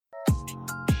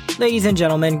Ladies and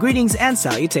gentlemen, greetings and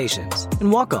salutations,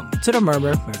 and welcome to the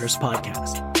WereOtters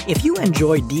podcast. If you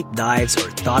enjoy deep dives or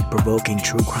thought-provoking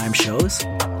true crime shows,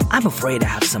 I'm afraid I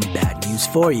have some bad news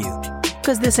for you,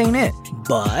 because this ain't it.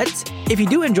 But if you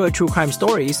do enjoy true crime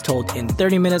stories told in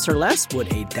 30 minutes or less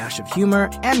with a dash of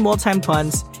humor and well-timed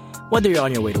puns, whether you're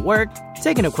on your way to work,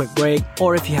 taking a quick break,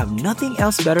 or if you have nothing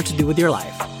else better to do with your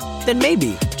life, then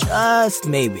maybe, just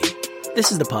maybe,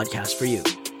 this is the podcast for you.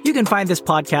 You can find this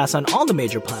podcast on all the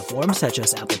major platforms such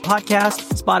as Apple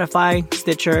Podcasts, Spotify,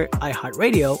 Stitcher,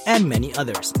 iHeartRadio, and many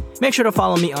others. Make sure to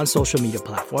follow me on social media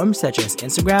platforms such as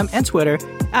Instagram and Twitter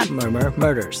at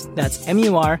WereOtters. That's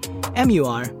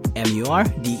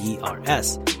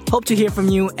MURMURMURDERS. Hope to hear from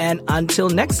you, and until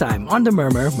next time on the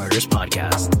WereOtters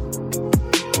podcast.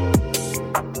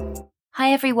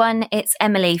 Hi everyone, it's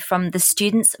Emily from the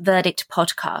Students' Verdict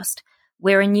podcast.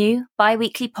 We're a new,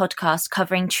 bi-weekly podcast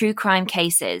covering true crime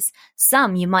cases,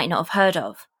 some you might not have heard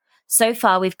of. So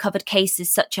far, we've covered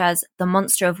cases such as the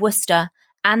Monster of Worcester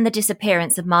and the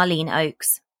disappearance of Marlene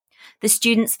Oakes. The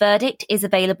Students' Verdict is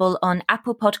available on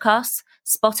Apple Podcasts,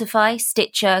 Spotify,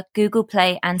 Stitcher, Google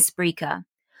Play, and Spreaker.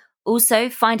 Also,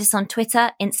 find us on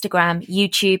Twitter, Instagram,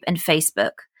 YouTube, and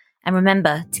Facebook. And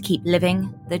remember to keep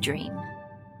living the dream.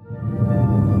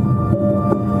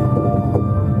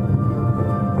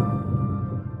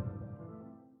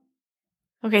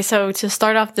 Okay, so to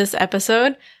start off this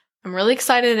episode, I'm really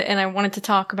excited and I wanted to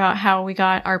talk about how we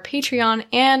got our Patreon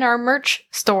and our merch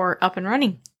store up and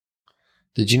running.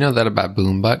 Did you know that a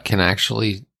baboon butt can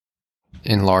actually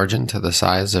enlarge into the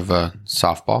size of a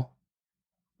softball?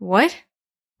 What?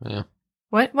 Yeah.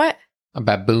 What? A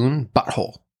baboon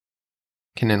butthole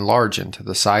can enlarge into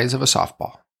the size of a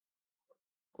softball.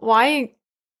 Why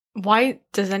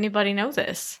does anybody know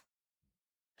this?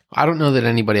 I don't know that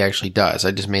anybody actually does. I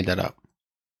just made that up.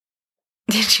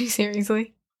 Did you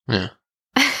seriously? Yeah.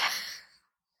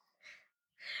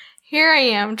 Here I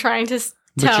am trying to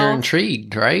But you're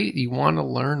intrigued, right? You want to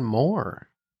learn more.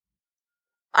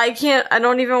 I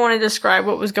don't even want to describe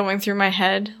what was going through my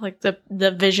head, like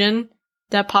the vision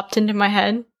that popped into my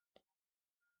head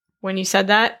when you said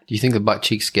that. Do you think the butt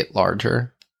cheeks get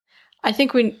larger? I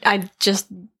just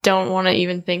don't want to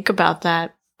even think about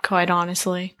that, quite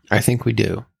honestly. I think we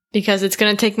do. Because it's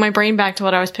going to take my brain back to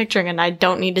what I was picturing, and I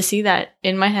don't need to see that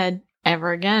in my head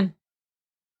ever again.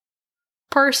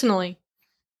 Personally.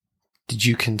 Did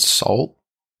you consult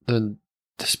the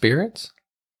spirits?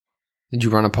 Did you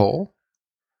run a poll?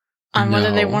 On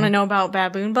whether they want to know about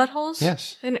baboon buttholes?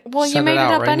 Yes. Well, you made it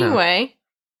up anyway.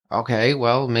 Now. Okay,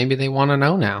 well, maybe they want to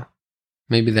know now.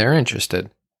 Maybe they're interested.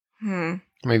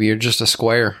 Maybe you're just a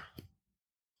square.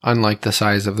 Unlike the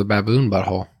size of the baboon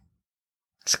butthole.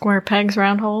 Square pegs,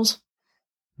 round holes?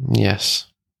 Yes.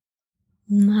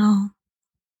 No.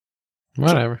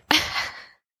 Whatever.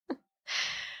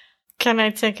 Can I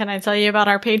tell you about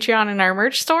our Patreon and our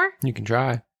merch store? You can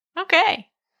try. Okay.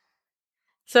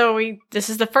 So this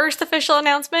is the first official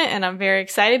announcement, and I'm very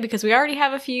excited because we already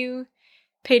have a few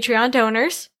Patreon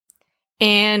donors,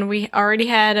 and we already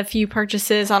had a few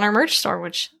purchases on our merch store,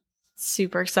 which is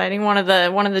super exciting. One of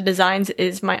the designs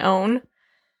is my own,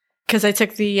 because I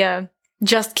took the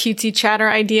Just Cutesy Chatter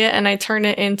idea and I turned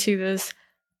it into this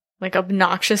like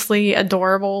obnoxiously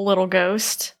adorable little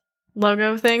ghost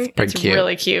logo thing. It's cute.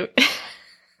 Really cute.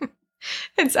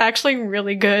 It's actually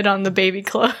really good on the baby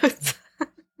clothes.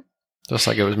 Just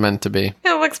like it was meant to be.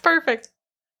 It looks perfect.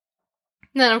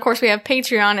 And then of course we have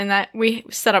Patreon, and that we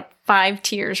set up 5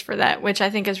 tiers for that, which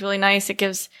I think is really nice. It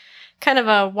gives kind of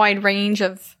a wide range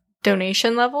of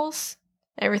donation levels.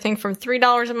 Everything from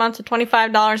 $3 a month to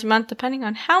 $25 a month, depending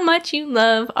on how much you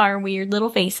love our weird little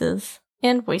faces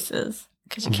and voices.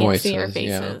 Because you can't see our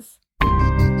faces. Yeah.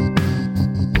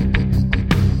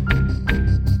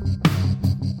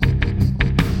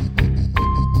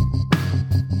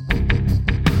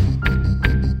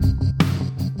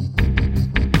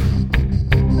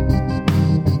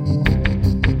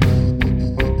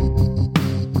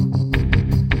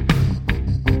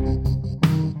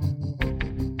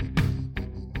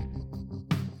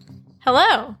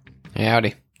 Hello. Hey,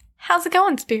 howdy. How's it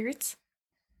going, spirits?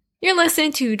 You're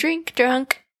listening to Drink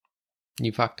Drunk.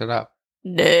 You fucked it up.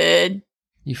 Did.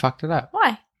 You fucked it up.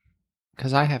 Why?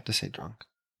 Because I have to say drunk.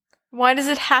 Why does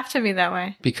it have to be that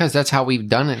way? Because that's how we've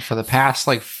done it for the past,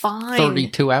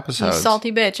 32 episodes. You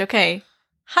salty bitch. Okay.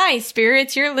 Hi,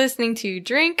 spirits. You're listening to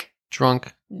Drink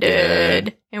Drunk.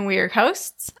 Dead. And we're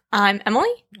hosts. I'm Emily.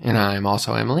 And I'm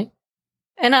also Emily.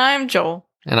 And I'm Joel.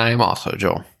 And I am also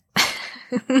Joel.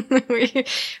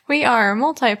 we are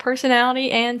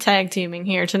multi-personality and tag teaming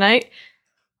here tonight.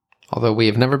 Although we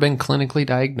have never been clinically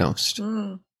diagnosed.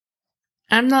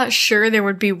 I'm not sure there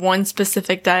would be one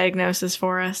specific diagnosis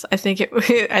for us. I think it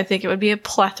would be a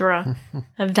plethora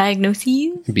of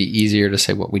diagnoses. It'd be easier to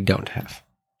say what we don't have.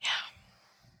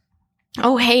 Yeah.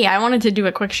 Oh, hey, I wanted to do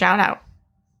a quick shout out.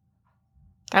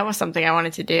 That was something I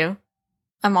wanted to do.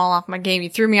 I'm all off my game. You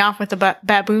threw me off with the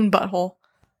baboon butthole.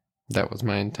 That was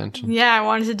my intention. Yeah, I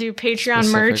wanted to do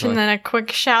Patreon merch and then a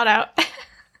quick shout out.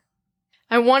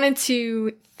 I wanted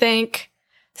to thank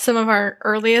some of our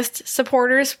earliest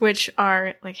supporters, which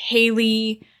are like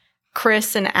Haley,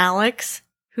 Chris, and Alex,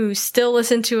 who still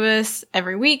listen to us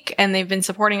every week, and they've been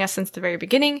supporting us since the very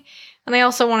beginning. And I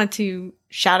also wanted to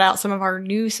shout out some of our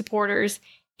new supporters,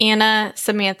 Anna,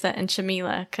 Samantha, and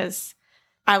Shamila, because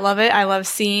I love it. I love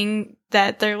seeing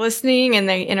that they're listening, and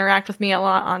they interact with me a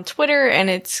lot on Twitter, and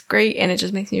it's great, and it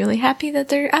just makes me really happy that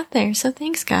they're out there. So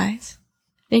thanks, guys.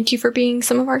 Thank you for being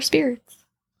some of our spirits.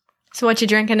 So what you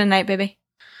drinking tonight, baby?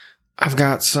 I've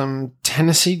got some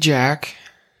Tennessee Jack,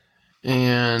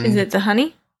 and... Is it the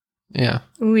honey? Yeah.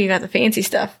 Ooh, you got the fancy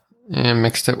stuff. And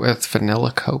mixed it with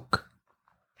vanilla Coke.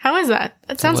 How is that?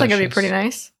 That sounds like it'd be pretty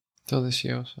nice.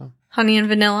 Delicioso. Honey and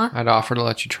vanilla? I'd offer to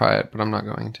let you try it, but I'm not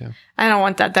going to. I don't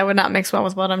want that. That would not mix well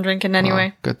with what I'm drinking anyway.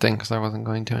 Well, good thing, because I wasn't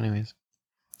going to anyways.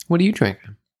 What are you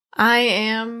drinking? I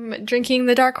am drinking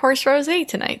the Dark Horse Rosé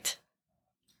tonight.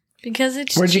 Because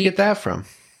it's Where'd cheap. you get that from?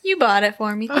 You bought it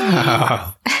for me.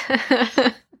 Oh.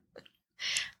 I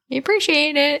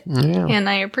appreciate it. Yeah. And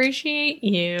I appreciate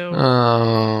you.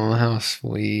 Oh, how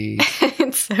sweet.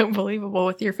 It's so believable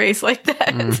with your face like that.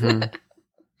 Mm-hmm.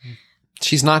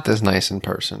 She's not this nice in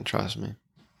person, trust me.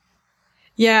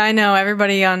 Yeah, I know.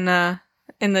 Everybody on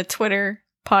in the Twitter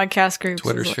podcast groups.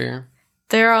 Twitter sphere.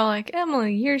 They're all like,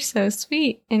 Emily, you're so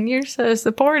sweet and you're so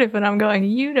supportive. And I'm going,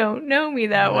 you don't know me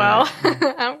that well.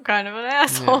 I'm kind of an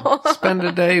asshole. Yeah. Spend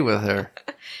a day with her.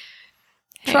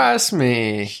 Hey, trust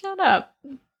me. Shut up.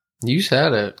 You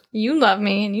said it. You love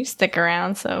me and you stick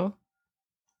around, so.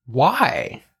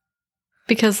 Why?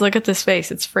 Because look at this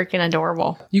face. It's freaking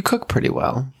adorable. You cook pretty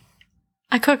well.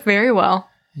 I cook very well.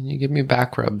 And you give me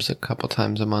back rubs a couple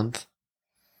times a month.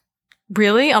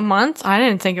 Really? A month? I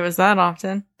didn't think it was that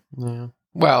often. Yeah.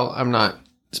 Well, I'm not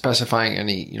specifying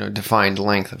any, defined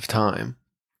length of time.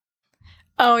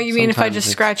 Oh, you mean if I just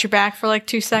scratch your back for like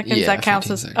 2 seconds, that counts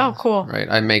as... seconds. Oh, cool. Right.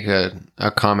 I make a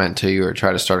comment to you or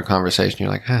try to start a conversation.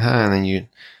 You're like, haha, and then you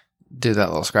do that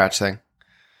little scratch thing.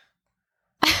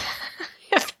 I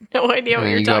have no idea what you're talking about.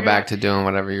 And you go back to doing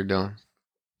whatever you're doing.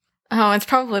 Oh, it's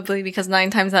probably because 9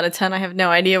 times out of 10, I have no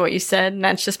idea what you said, and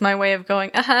that's just my way of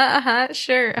going,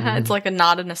 sure, Mm-hmm. It's like a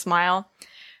nod and a smile.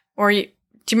 Or do you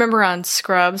remember on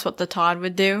Scrubs what the Todd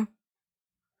would do?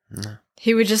 No.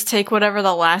 He would just take whatever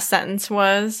the last sentence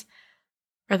was,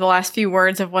 or the last few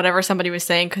words of whatever somebody was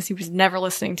saying, because he was never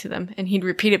listening to them, and he'd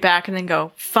repeat it back and then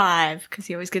go, 5, because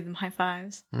he always gave them high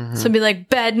fives. Mm-hmm. So it'd be like,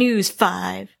 bad news,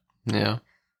 5. Yeah.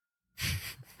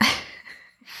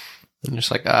 I'm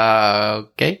just like,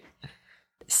 okay.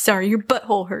 Sorry, your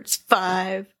butthole hurts,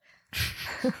 5.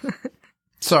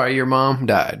 Sorry, your mom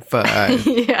died, 5.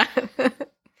 Yeah.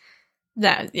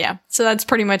 Yeah. So that's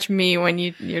pretty much me when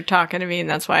you're talking to me, and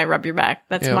that's why I rub your back.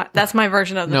 That's my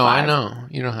version of the 5. No, I know.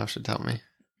 You don't have to tell me.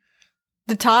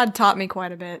 The Todd taught me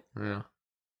quite a bit. Yeah.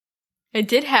 I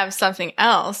did have something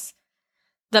else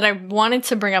that I wanted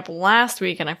to bring up last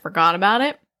week, and I forgot about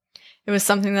it. It was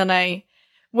something that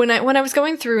when I was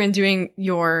going through and doing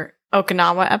your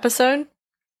Okinawa episode,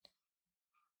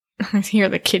 I hear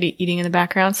the kitty eating in the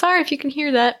background. Sorry if you can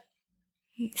hear that.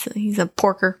 He's a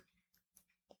porker.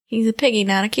 He's a piggy,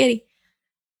 not a kitty.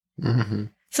 Mm-hmm.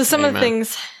 So some of the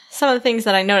things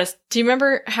that I noticed. Do you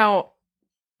remember how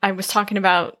I was talking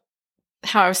about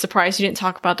how I was surprised you didn't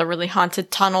talk about the really haunted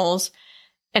tunnels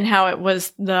and how it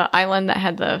was the island that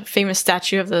had the famous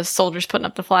statue of the soldiers putting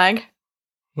up the flag?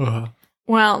 Uh-huh.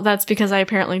 Well, that's because I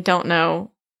apparently don't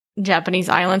know Japanese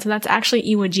islands, and that's actually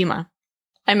Iwo Jima.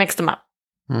 I mixed them up.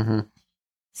 Mm-hmm.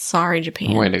 Sorry,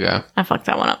 Japan. Way to go. I fucked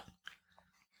that one up.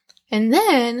 And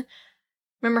then,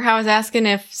 remember how I was asking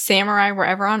if samurai were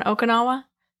ever on Okinawa?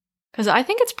 Because I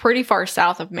think it's pretty far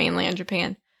south of mainland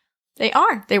Japan. They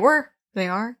are. They were. They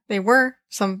are. They were.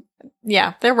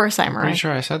 Yeah, there were samurai. I'm pretty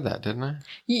sure I said that, didn't I?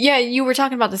 Yeah, you were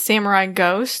talking about the samurai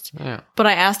ghost. Yeah. But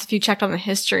I asked if you checked on the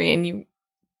history, and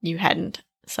you hadn't.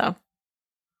 So.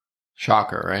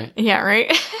 Shocker, right? Yeah,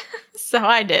 right? So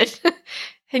I did.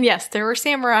 And yes, there were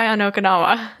samurai on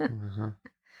Okinawa. Mm-hmm.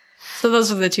 So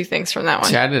those are the 2 things from that one.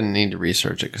 See, I didn't need to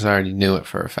research it because I already knew it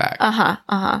for a fact.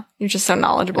 You're just so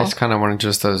knowledgeable. It's kind of one of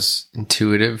just those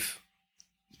intuitive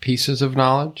pieces of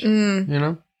knowledge,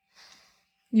 You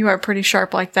are pretty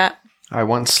sharp like that. I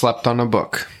once slept on a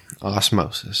book,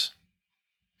 Osmosis.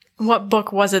 What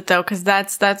book was it, though? Because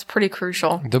that's pretty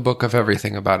crucial. The book of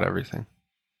everything about everything.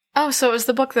 Oh, so it was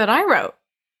the book that I wrote.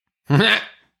 Why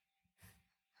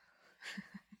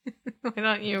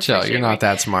don't you? Chill, you're not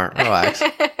that smart. Relax.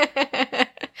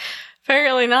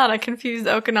 Apparently not. I confused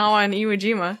Okinawa and Iwo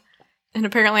Jima. And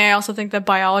apparently I also think that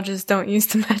biologists don't use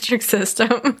the metric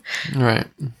system. Right.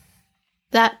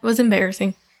 That was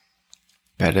embarrassing.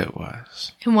 Bet it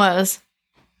was. It was.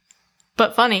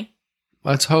 But funny.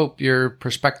 Let's hope your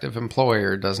prospective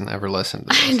employer doesn't ever listen to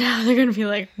this. I know. They're going to be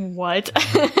like, what?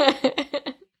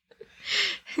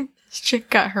 This chick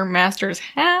got her master's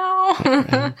how?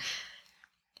 Okay.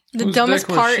 The dumbest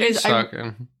part is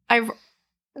I've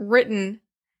written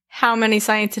how many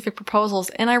scientific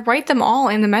proposals, and I write them all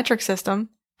in the metric system.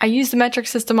 I use the metric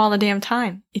system all the damn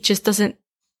time. It just doesn't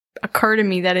occur to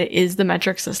me that it is the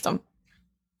metric system.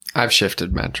 I've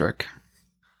shifted metric,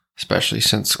 especially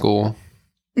since school.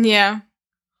 Yeah.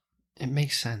 It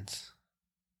makes sense.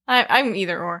 I'm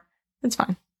either or. It's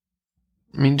fine.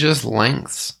 I mean, just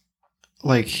lengths.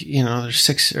 Like, there's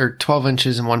 6 or 12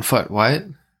 inches in 1 foot. What?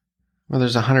 Well,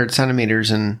 there's 100 centimeters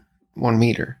in 1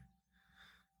 meter.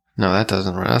 No,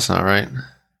 that's not right.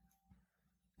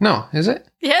 No, is it?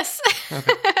 Yes.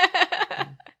 Okay.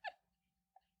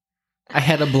 I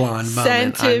had a blonde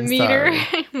moment. Centimeter,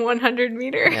 100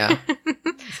 meter. Yeah.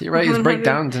 So you're right. It's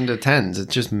breakdowns into tens. It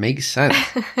just makes sense.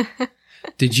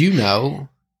 Did you know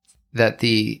that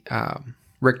the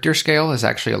Richter scale is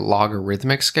actually a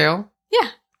logarithmic scale? Yeah.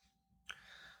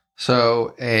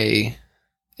 So a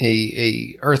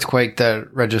earthquake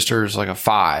that registers like a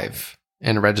 5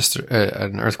 and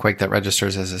an earthquake that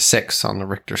registers as a 6 on the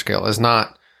Richter scale is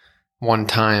not 1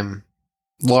 time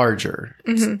larger.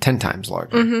 It's 10 times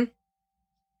larger. Mm-hmm.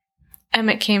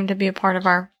 Emmett came to be a part of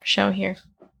our show here.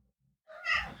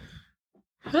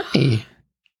 Hi.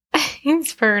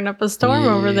 He's firing up a storm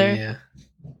over there. Yeah.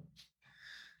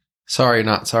 Sorry,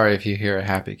 not sorry if you hear a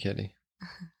happy kitty.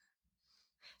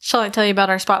 Shall I tell you about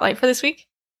our spotlight for this week?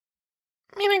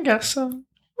 I mean, I guess so.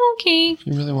 Okay. If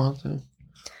you really want to.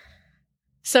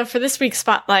 So for this week's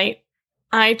spotlight,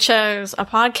 I chose a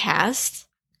podcast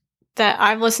that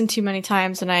I've listened to many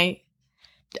times, and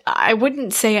I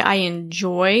wouldn't say I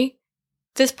enjoy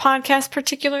this podcast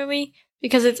particularly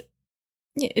because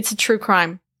it's a true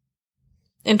crime.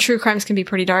 And true crimes can be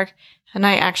pretty dark, and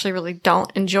I actually really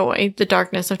don't enjoy the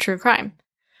darkness of true crime.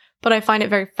 But I find it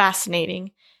very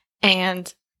fascinating,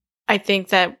 and I think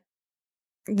that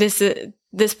this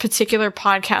particular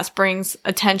podcast brings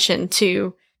attention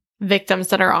to victims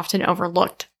that are often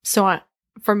overlooked. So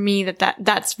for me,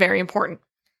 that's very important.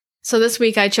 So this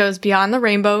week I chose Beyond the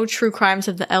Rainbow, True Crimes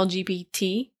of the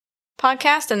LGBT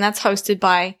podcast, and that's hosted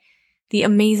by the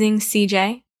amazing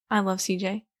CJ. I love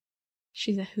CJ.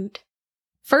 She's a hoot.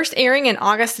 First airing in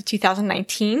August of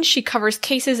 2019, she covers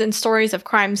cases and stories of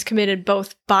crimes committed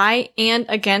both by and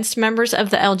against members of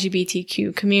the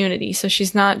LGBTQ community. So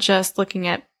she's not just looking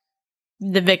at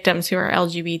the victims who are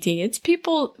LGBT. It's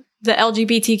people, the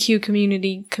LGBTQ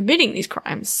community, committing these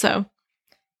crimes. So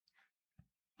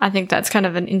I think that's kind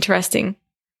of an interesting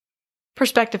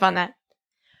perspective on that.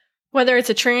 Whether it's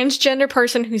a transgender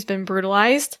person who's been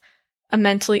brutalized, a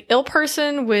mentally ill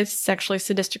person with sexually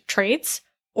sadistic traits,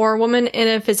 or a woman in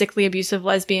a physically abusive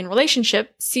lesbian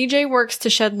relationship, CJ works to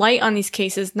shed light on these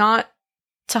cases, not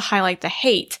to highlight the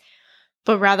hate,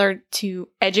 but rather to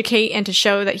educate and to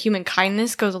show that human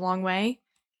kindness goes a long way.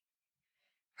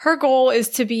 Her goal is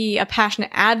to be a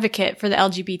passionate advocate for the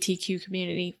LGBTQ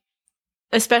community,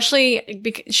 especially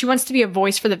because she wants to be a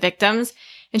voice for the victims,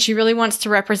 and she really wants to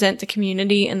represent the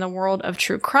community in the world of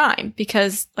true crime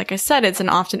because, like I said, it's an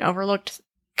often overlooked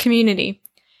community.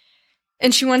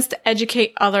 And she wants to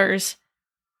educate others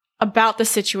about the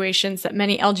situations that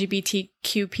many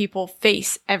LGBTQ people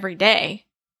face every day.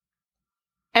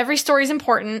 Every story is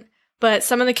important, but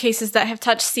some of the cases that have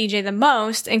touched CJ the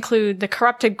most include the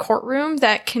corrupted courtroom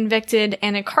that convicted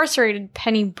and incarcerated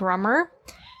Penny Brummer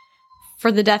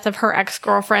for the death of her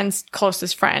ex-girlfriend's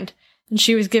closest friend. And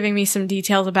she was giving me some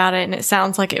details about it, and it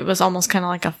sounds like it was almost kind of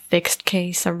like a fixed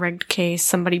case, a rigged case.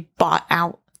 Somebody bought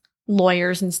out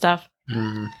lawyers and stuff.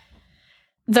 Mm.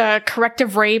 The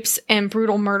corrective rapes and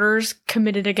brutal murders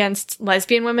committed against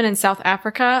lesbian women in South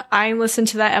Africa. I listened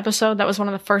to that episode. That was one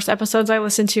of the first episodes I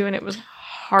listened to, and it was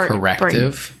heartbreaking.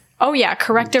 Corrective? Oh, yeah,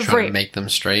 corrective rape. To make them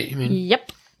straight, you mean?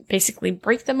 Yep. Basically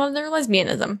break them of their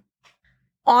lesbianism.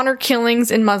 Honor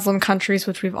killings in Muslim countries,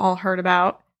 which we've all heard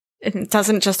about. It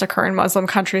doesn't just occur in Muslim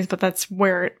countries, but that's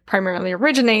where it primarily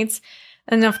originates.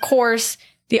 And of course,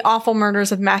 the awful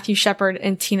murders of Matthew Shepard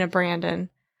and Tina Brandon.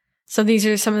 So these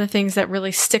are some of the things that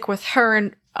really stick with her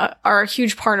and are a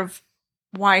huge part of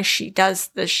why she does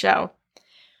this show.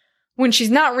 When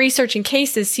she's not researching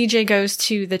cases, CJ goes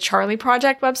to the Charlie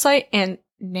Project website and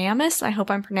NAMIS, I hope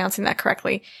I'm pronouncing that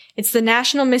correctly. It's the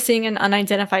National Missing and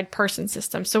Unidentified Person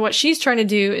System. So what she's trying to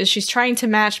do is she's trying to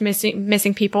match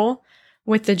missing people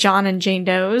with the John and Jane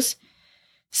Does.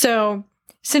 So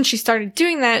since she started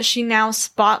doing that, she now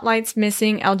spotlights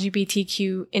missing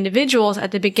LGBTQ individuals at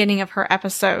the beginning of her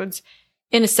episodes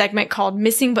in a segment called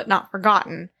Missing But Not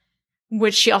Forgotten,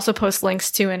 which she also posts links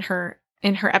to in her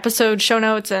episode show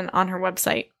notes and on her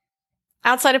website.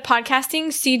 Outside of podcasting,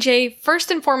 CJ first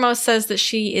and foremost says that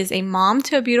she is a mom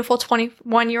to a beautiful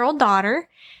 21-year-old daughter.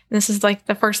 And this is like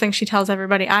the first thing she tells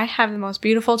everybody. I have the most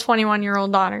beautiful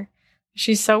 21-year-old daughter.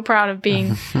 She's so proud of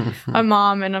being a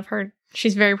mom and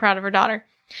she's very proud of her daughter.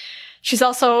 She's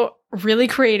also really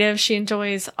creative. She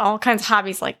enjoys all kinds of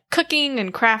hobbies like cooking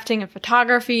and crafting and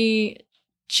photography.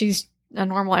 She's a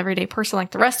normal everyday person like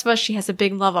the rest of us. She has a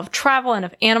big love of travel and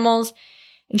of animals.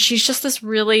 And she's just this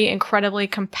really incredibly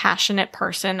compassionate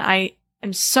person. I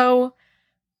am so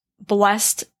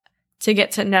blessed to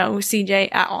get to know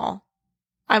CJ at all.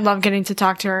 I love getting to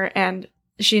talk to her, and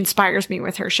she inspires me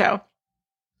with her show.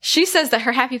 She says that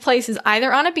her happy place is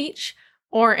either on a beach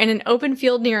or in an open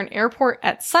field near an airport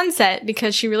at sunset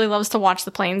because she really loves to watch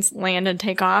the planes land and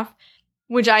take off,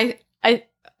 which I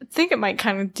think it might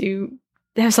kind of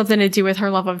have something to do with her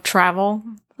love of travel.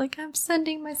 Like, I'm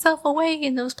sending myself away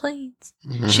in those planes.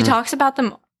 Mm-hmm. She talks about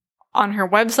them on her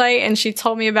website, and she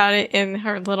told me about it in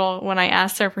her when I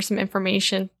asked her for some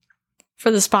information for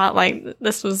the spotlight.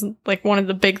 This was like one of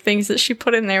the big things that she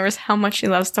put in there was how much she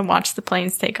loves to watch the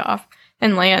planes take off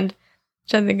and land,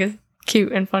 which I think is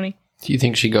cute and funny. Do you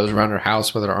think she goes around her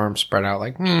house with her arms spread out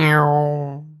like,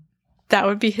 meow? That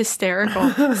would be hysterical.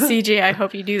 CJ, I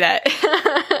hope you do that.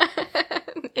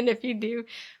 And if you do,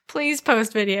 please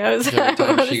post videos. Every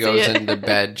time she goes into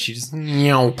bed, she just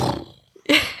meow.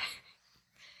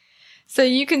 So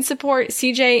you can support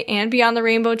CJ and Beyond the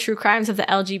Rainbow True Crimes of the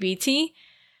LGBT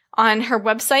on her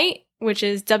website, which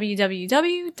is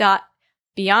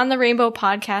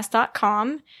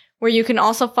www.beyondtherainbowpodcast.com, where you can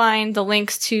also find the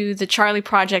links to the Charlie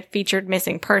Project featured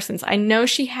missing persons. I know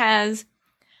she has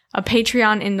a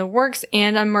Patreon in the works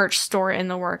and a merch store in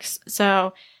the works.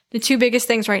 So the two biggest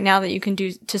things right now that you can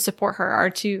do to support her are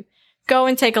to go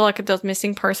and take a look at those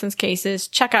missing persons cases,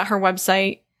 check out her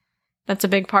website. That's a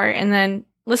big part. And then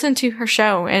listen to her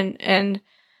show and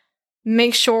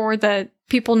make sure that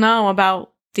people know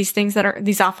about these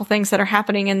awful things that are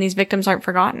happening and these victims aren't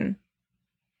forgotten.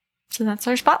 So that's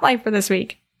our spotlight for this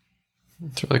week.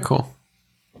 It's really cool.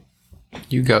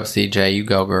 You go, CJ. You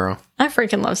go, girl. I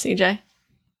freaking love CJ.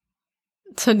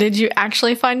 So did you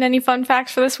actually find any fun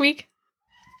facts for this week?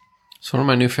 It's one of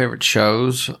my new favorite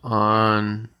shows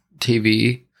on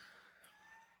TV.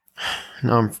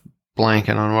 No, I'm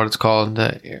blanking on what it's called.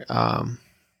 It's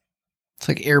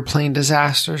like Airplane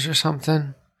Disasters or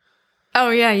something.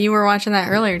 Oh, yeah. You were watching that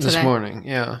earlier today. This morning,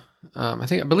 yeah.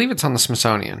 I believe it's on the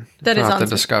Smithsonian. That is not on the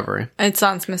Discovery. It's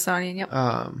on Smithsonian, yep.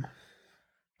 I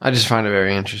just find it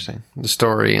very interesting. The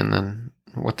story and then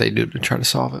what they do to try to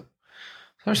solve it.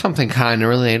 There's something kind of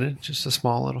related. Just a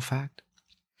small little fact.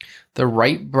 The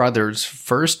Wright brothers'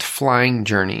 first flying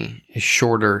journey is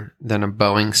shorter than a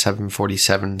Boeing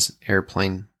 747's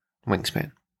airplane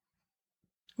wingspan.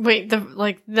 Wait,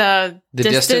 the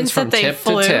distance from that they tip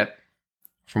flew? to tip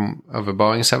of a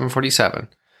Boeing 747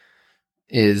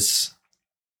 is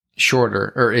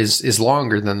shorter, or is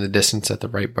longer than the distance that the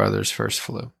Wright brothers first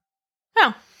flew.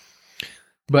 Oh.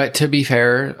 But to be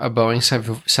fair, a Boeing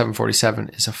 747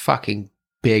 is a fucking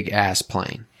big ass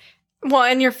plane. Well,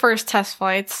 in your first test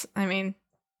flights, I mean...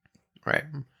 Right.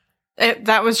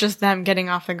 That was just them getting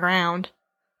off the ground.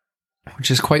 Which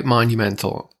is quite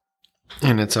monumental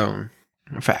in its own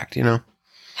fact, you know?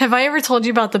 Have I ever told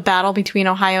you about the battle between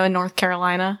Ohio and North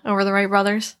Carolina over the Wright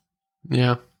brothers?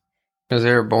 Yeah. Because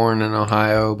they were born in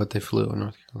Ohio, but they flew in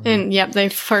North Carolina. And, yep, they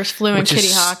first flew in Kitty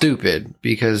Hawk. Which is stupid,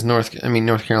 because North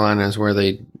Carolina is where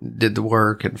they did the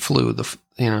work and flew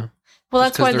Well,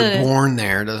 that's why they're born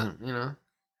there, doesn't.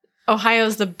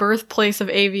 Ohio's the birthplace of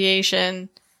aviation,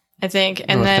 I think.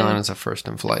 And North then Carolina's a first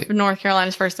in flight. North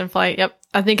Carolina's first in flight. Yep.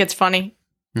 I think it's funny.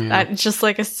 Yeah. It's just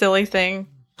like a silly thing.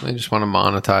 They just want to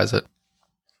monetize it.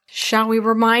 Shall we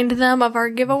remind them of our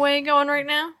giveaway going right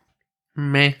now?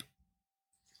 Meh.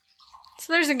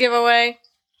 So there's a giveaway.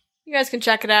 You guys can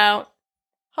check it out.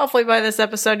 Hopefully by this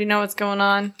episode you know what's going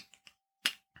on.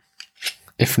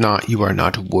 If not, you are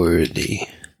not worthy.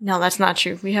 No, that's not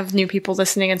true. We have new people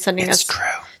listening and sending us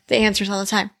the answers all the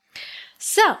time.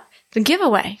 So, the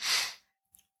giveaway.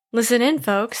 Listen in,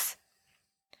 folks.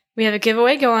 We have a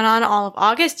giveaway going on all of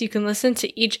August. You can listen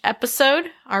to each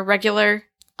episode, our regular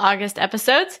August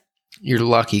episodes. You're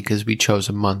lucky because we chose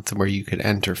a month where you could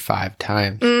enter 5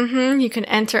 times. You can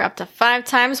enter up to 5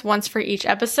 times, once for each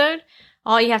episode.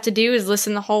 All you have to do is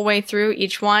listen the whole way through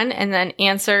each one and then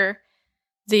answer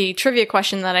the trivia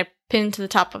question that I pinned to the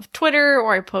top of Twitter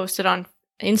or I posted on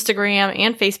Instagram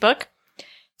and Facebook.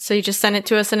 So you just send it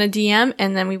to us in a DM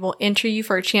and then we will enter you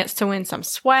for a chance to win some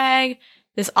swag,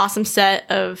 this awesome set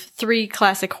of 3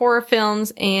 classic horror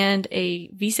films, and a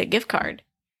Visa gift card.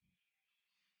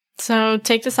 So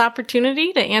take this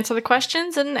opportunity to answer the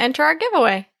questions and enter our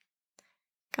giveaway.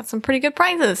 Got some pretty good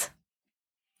prizes.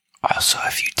 Also,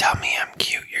 if you tell me I'm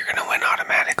cute, you're going to win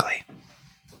automatically.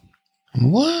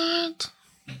 What?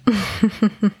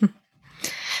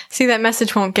 See, that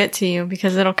message won't get to you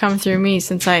because it'll come through me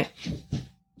since I...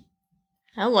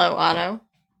 Hello, Otto.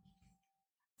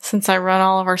 Since I run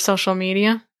all of our social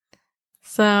media.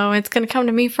 So it's going to come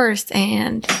to me first,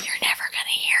 and you're never going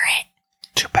to hear it.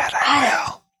 Too bad I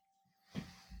will.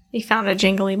 He found a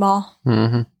jingly ball.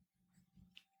 Mm-hmm.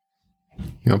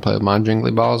 You want to play with my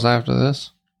jingly balls after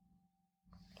this?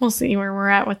 We'll see where we're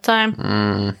at with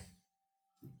time.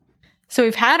 So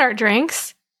we've had our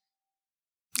drinks.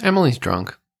 Emily's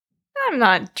drunk. I'm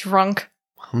not drunk.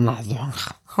 I'm not drunk.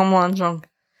 I'm not drunk.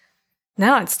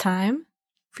 Now it's time.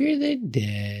 For the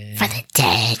dead. For the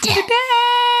dead. For the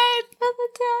dead. For the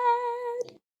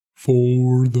dead.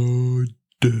 For the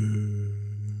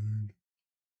dead.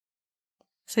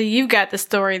 So you've got the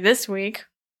story this week.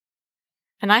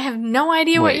 And I have no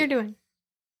idea what you're doing.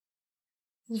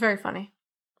 It's very funny.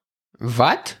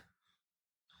 What?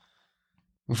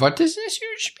 What is this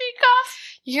you speak of?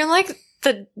 You're like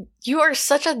you are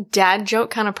such a dad joke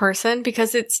kind of person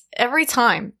because it's every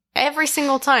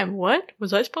single time. What?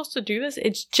 Was I supposed to do this?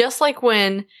 It's just like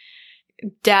when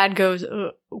dad goes,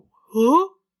 huh?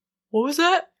 What was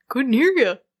that? Couldn't hear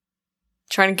you.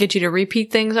 Trying to get you to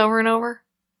repeat things over and over.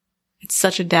 It's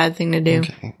such a dad thing to do.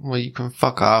 Okay. Well, you can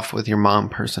fuck off with your mom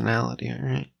personality, all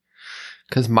right?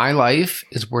 Because my life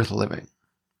is worth living.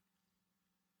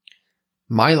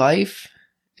 My life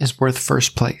is worth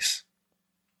first place.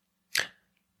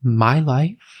 My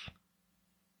life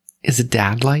is a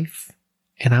dad life,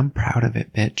 and I'm proud of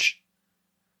it, bitch.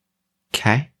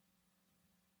 Okay?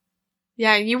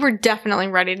 Yeah, you were definitely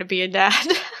ready to be a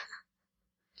dad.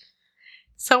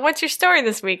 So what's your story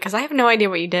this week? Because I have no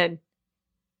idea what you did.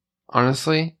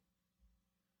 Honestly,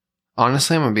 I'm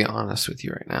going to be honest with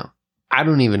you right now. I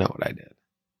don't even know what I did.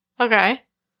 Okay.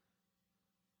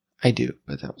 I do,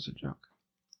 but that was a joke.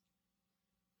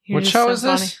 What show is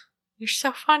this? Funny. You're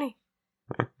so funny.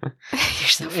 You're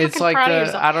so fucking It's like proud of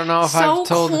yourself. I don't know if so I've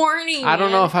told corny, I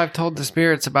don't know man. if I've told the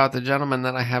spirits about the gentleman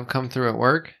that I have come through at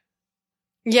work.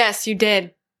 Yes, you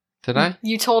did. Did I?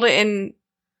 You told it in,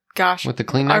 gosh. With the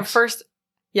Kleenex? Our first,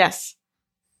 yes.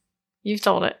 You've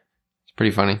told it. It's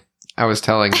pretty funny. I was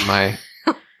telling my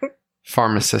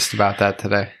pharmacist about that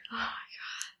today. Oh my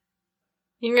god.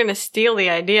 You're going to steal the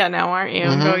idea now, aren't you?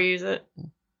 And go use it.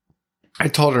 I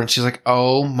told her and she's like,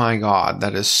 oh my god,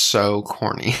 that is so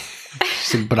corny.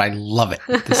 She said, but I love it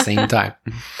at the same time.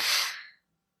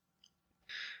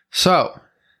 So,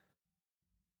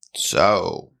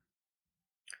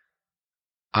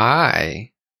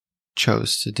 I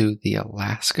chose to do the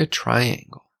Alaska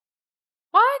Triangle.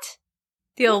 What?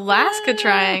 The Alaska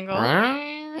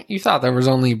Triangle? You thought there was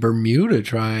only Bermuda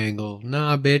Triangle.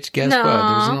 Nah, bitch, guess what?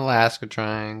 There's an Alaska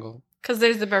Triangle. Because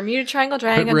there's the Bermuda Triangle,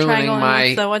 Dragon ruining Triangle,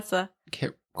 and what's the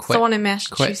one in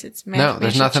Massachusetts? No,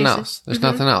 there's nothing else. There's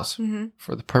nothing else. Mm-hmm.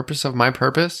 For the purpose of my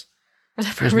purpose, For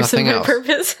the there's purpose nothing of my else.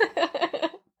 purpose.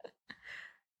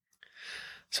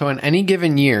 So in any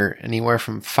given year, anywhere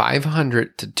from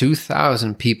 500 to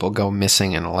 2,000 people go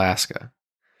missing in Alaska.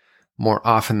 More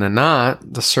often than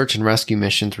not, the search and rescue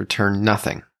missions return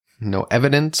nothing. No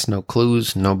evidence, no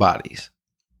clues, no bodies.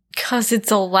 Because it's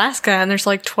Alaska and there's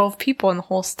like 12 people in the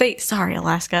whole state. Sorry,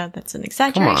 Alaska. That's an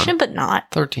exaggeration, but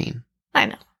not. 13. I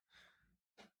know.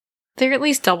 They're at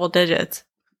least double digits.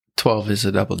 12 is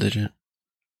a double digit.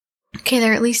 Okay,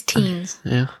 they're at least teens.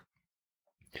 Yeah.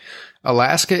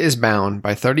 Alaska is bound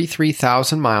by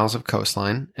 33,000 miles of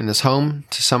coastline and is home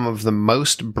to some of the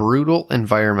most brutal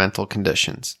environmental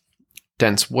conditions.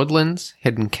 Dense woodlands,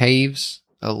 hidden caves,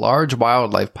 a large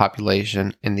wildlife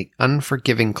population, and the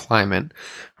unforgiving climate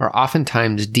are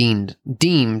oftentimes deemed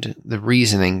the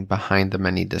reasoning behind the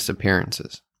many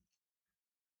disappearances.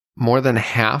 More than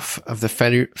half of the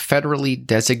federally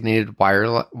designated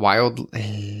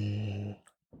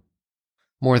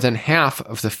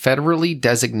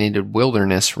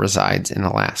wilderness resides in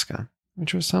Alaska,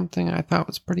 which was something I thought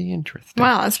was pretty interesting.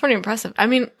 Wow, that's pretty impressive. I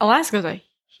mean, Alaska's a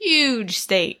huge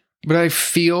state. But I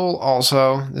feel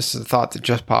also, this is a thought that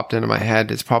just popped into my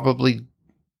head, it's probably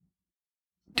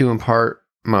Due in part,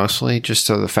 mostly, just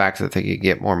so the fact that they could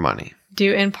get more money.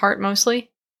 Due in part,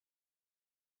 mostly?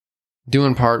 Due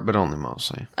in part, but only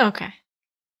mostly. Okay.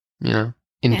 You know?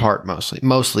 In part, mostly.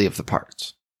 Mostly of the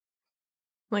parts.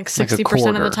 Like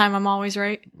 60% of the time, I'm always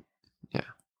right? Yeah.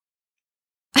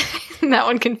 That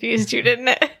one confused you, didn't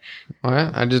it? What?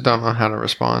 I just don't know how to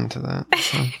respond to that.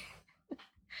 So.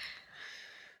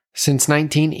 Since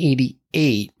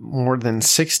 1988, more than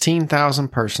 16,000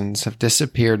 persons have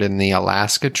disappeared in the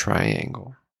Alaska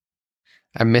Triangle.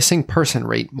 A missing person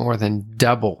rate more than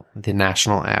double the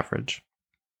national average.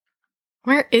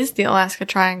 Where is the Alaska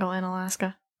Triangle in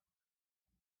Alaska?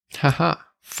 Haha.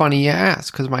 Funny you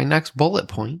ask, because my next bullet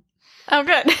point. Oh,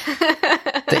 good.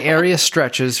 The area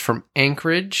stretches from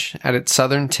Anchorage at its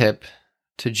southern tip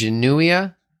to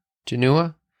Genoa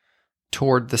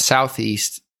toward the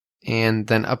southeast, and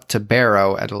then up to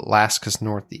Barrow at Alaska's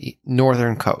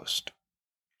northern coast.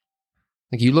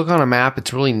 Like, you look on a map,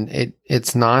 it's really,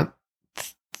 it's not,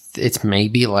 it's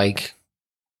maybe like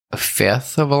a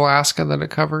fifth of Alaska that it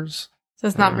covers. So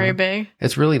it's not very big?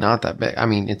 It's really not that big. I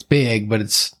mean, it's big, but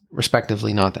it's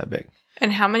respectively not that big.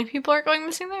 And how many people are going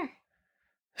missing there?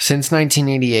 Since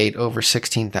 1988, over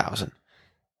 16,000.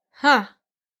 Huh.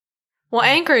 Well,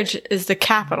 Anchorage is the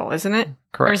capital, isn't it?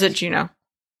 Correct. Or is it Juneau?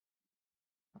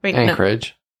 Wait,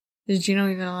 Anchorage. No. Is Juneau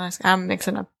even Alaska? I'm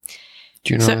mixing up.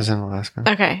 Juneau is in Alaska.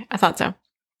 Okay, I thought so.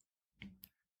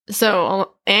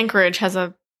 So Anchorage has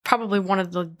probably one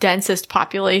of the densest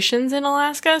populations in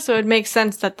Alaska, so it makes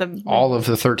sense that all of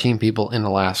the 13 people in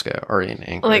Alaska are in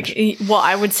Anchorage. Well,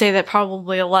 I would say that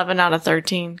probably 11 out of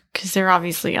 13, because there are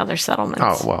obviously other settlements.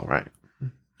 Oh, well, right.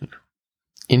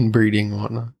 Inbreeding and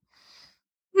whatnot.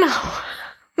 No.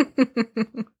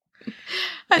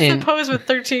 I suppose with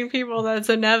 13 people, that's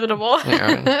inevitable.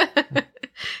 Yeah, right.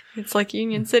 It's like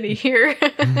Union City here.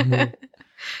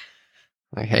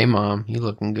 Like, hey, Mom, you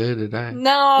looking good today.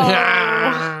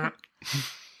 No.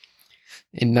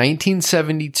 In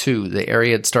 1972, the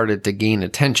area had started to gain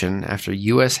attention after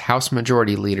U.S. House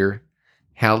Majority Leader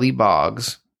Hallie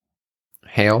Boggs,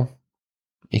 Hale,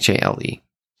 H-A-L-E.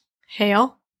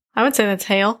 Hale? I would say that's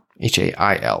Hale.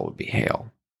 H-A-I-L would be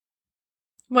Hale.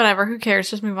 Whatever, who cares?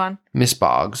 Just move on. Miss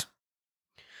Boggs.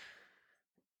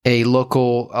 A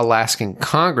local Alaskan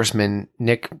congressman,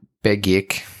 Nick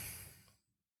Begich.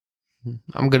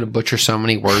 I'm going to butcher so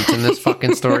many words in this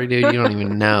fucking story, dude. You don't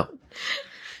even know.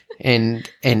 And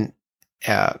an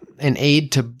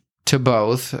aide to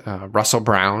both Russell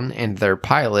Brown and their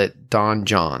pilot, Don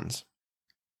Johns,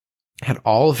 had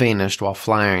all vanished while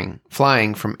flying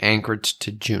from Anchorage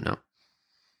to Juneau.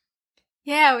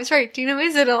 Yeah, I was right. Juneau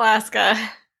is in Alaska.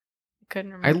 I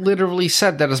couldn't remember. I literally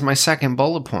said that as my second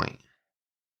bullet point.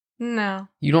 No.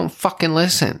 You don't fucking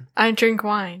listen. I drink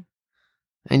wine.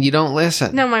 And you don't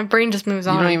listen. No, my brain just moves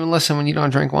on. You don't even listen when you don't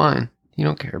drink wine. You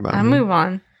don't care about me. I move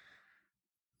on.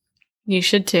 You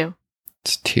should too.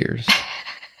 It's tears.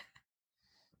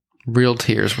 Real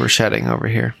tears we're shedding over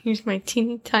here. Here's my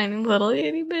teeny tiny little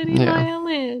itty bitty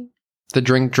violin. The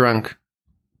drink drunk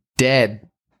dead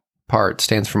part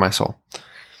stands for my soul.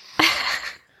 I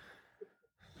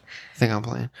think I'm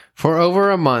playing. For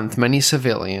over a month, many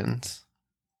civilians,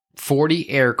 40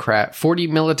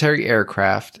 military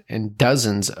aircraft, and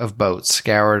dozens of boats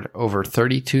scoured over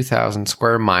 32,000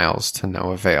 square miles to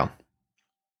no avail.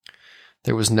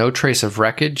 There was no trace of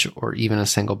wreckage or even a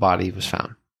single body was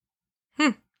found.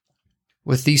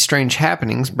 With these strange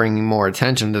happenings bringing more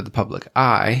attention to the public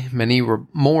eye, many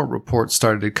more reports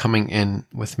started coming in,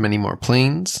 with many more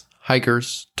planes,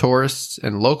 hikers, tourists,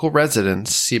 and local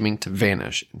residents seeming to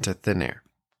vanish into thin air.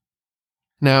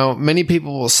 Now, many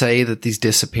people will say that these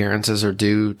disappearances are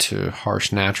due to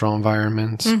harsh natural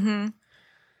environments,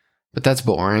 but that's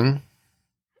boring.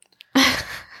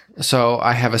 So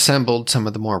I have assembled some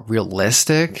of the more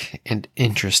realistic and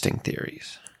interesting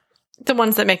theories. The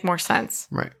ones that make more sense.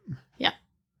 Right. Yeah.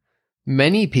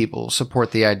 Many people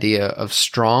support the idea of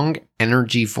strong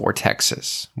energy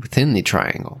vortexes within the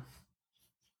triangle.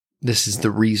 This is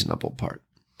the reasonable part.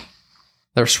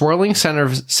 They're swirling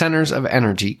centers of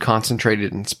energy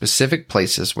concentrated in specific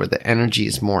places where the energy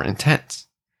is more intense.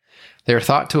 They are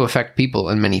thought to affect people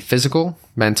in many physical,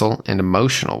 mental, and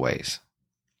emotional ways.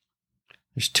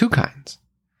 There's two kinds.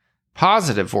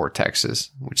 Positive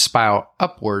vortexes, which spiral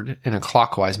upward in a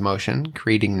clockwise motion,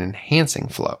 creating an enhancing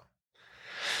flow.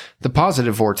 The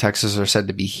positive vortexes are said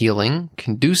to be healing,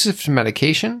 conducive to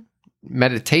meditation,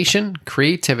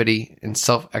 creativity, and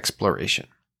self-exploration.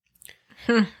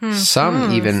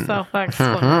 Some even...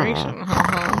 Self-exploration.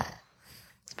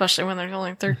 Especially when there's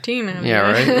only 13 of you.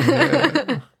 Yeah,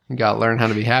 right? You gotta learn how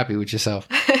to be happy with yourself.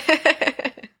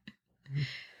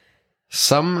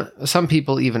 Some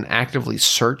people even actively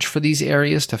search for these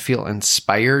areas to feel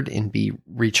inspired and be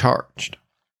recharged.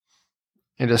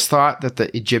 It is thought that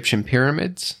the Egyptian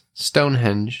pyramids,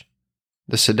 Stonehenge,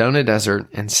 the Sedona Desert,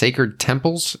 and sacred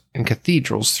temples and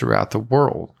cathedrals throughout the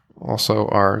world also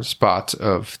are spots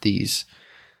of these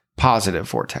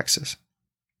positive vortexes.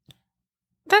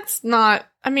 That's not,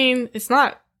 I mean, it's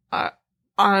not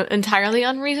entirely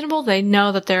unreasonable. They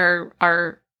know that there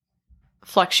are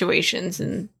fluctuations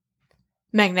in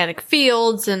magnetic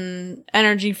fields and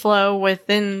energy flow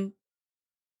within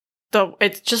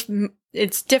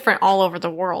it's different all over the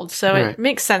world. So Right. It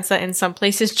makes sense that in some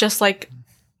places, just like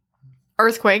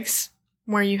earthquakes,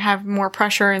 where you have more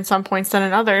pressure in some points than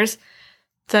in others,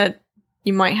 that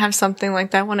you might have something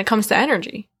like that when it comes to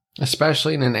energy.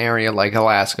 Especially in an area like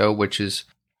Alaska, which is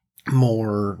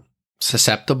more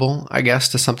susceptible, I guess,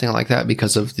 to something like that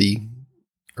because of the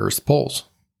Earth's poles.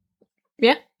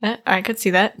 Yeah, I could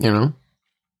see that. You know?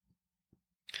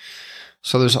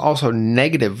 So there's also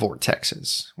negative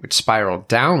vortexes, which spiral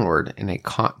downward in a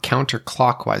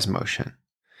counterclockwise motion.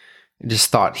 It is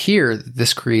thought here that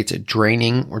this creates a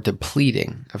draining or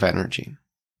depleting of energy.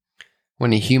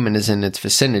 When a human is in its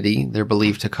vicinity, they're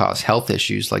believed to cause health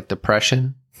issues like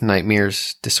depression,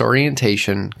 nightmares,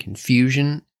 disorientation,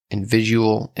 confusion, and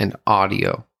visual and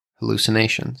audio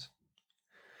hallucinations.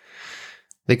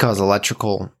 They cause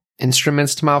electrical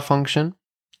instruments to malfunction.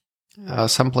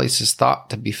 Some places thought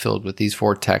to be filled with these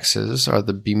vortexes are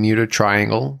the Bermuda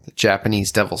Triangle, the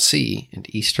Japanese Devil Sea,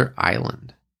 and Easter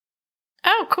Island.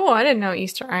 Oh, cool. I didn't know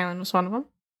Easter Island was one of them.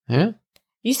 Yeah.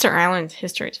 Easter Island's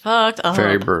history is fucked up.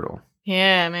 Very brutal.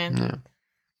 Yeah, man. Yeah.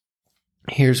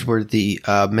 Here's where the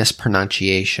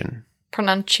mispronunciation.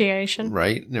 Pronunciation.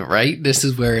 Right? Right? This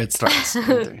is where it starts.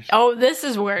 Oh, this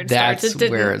is where it starts.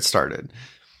 That's where it started.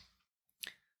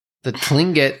 The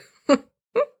Tlingit.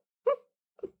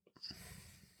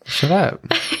 Shut up.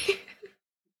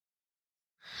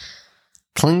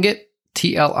 Tlingit,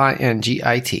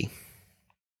 Tlingit.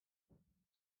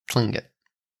 Tlingit.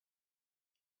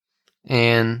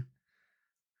 And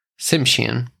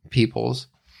Tsimshian peoples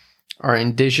are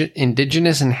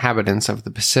indigenous inhabitants of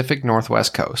the Pacific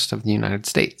Northwest coast of the United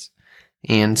States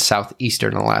and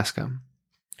southeastern Alaska.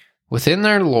 Within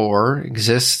their lore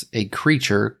exists a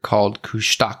creature called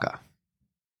Kushtaka,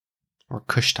 or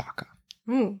Kushtaka,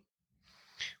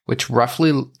 which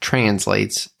roughly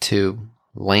translates to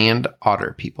land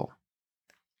otter people.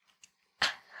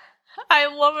 I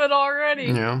love it already.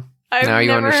 Yeah. I've Now you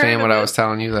never understand heard what of I it. was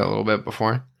telling you that a little bit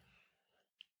before.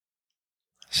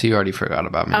 So you already forgot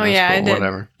about me. Oh, yeah, cool. I did.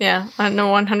 Whatever. Yeah, I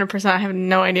know 100%. I have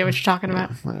no idea what you're talking about.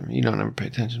 Yeah, whatever. You don't ever pay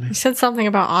attention to me. You said something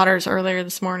about otters earlier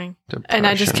this morning, and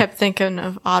I just Depression. kept thinking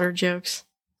of otter jokes.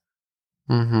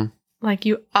 Mm-hmm. Like,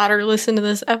 you otter listen to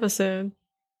this episode.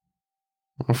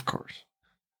 Of course.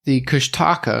 The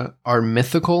Kushtaka are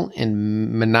mythical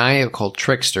and maniacal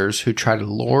tricksters who try to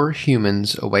lure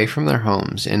humans away from their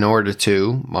homes in order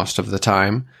to, most of the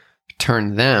time,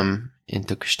 turn them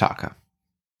into Kushtaka.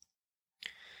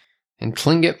 In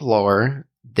Tlingit lore,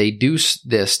 they do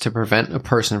this to prevent a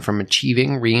person from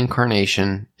achieving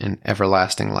reincarnation and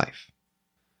everlasting life.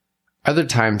 Other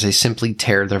times, they simply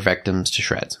tear their victims to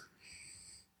shreds.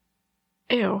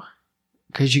 Ew.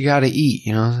 Because you gotta eat,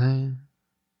 you know what I'm saying?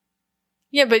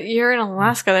 Yeah, but you're in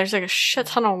Alaska. There's like a shit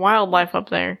ton of wildlife up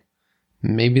there.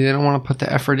 Maybe they don't want to put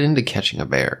the effort into catching a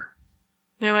bear.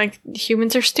 They're like,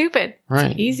 humans are stupid.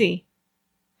 Right. It's easy.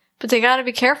 But they gotta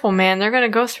be careful, man. They're gonna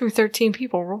go through 13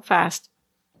 people real fast.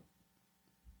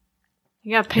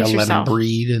 You gotta pace Gotta let them yourself.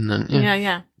 breed and then...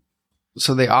 Yeah.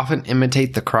 So they often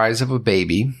imitate the cries of a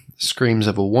baby, screams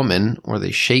of a woman, or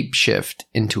they shape-shift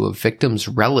into a victim's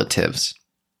relatives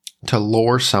to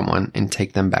lure someone and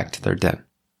take them back to their den.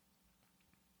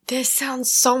 This sounds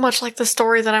so much like the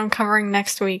story that I'm covering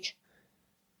next week.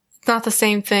 It's not the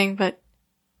same thing, but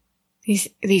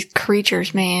these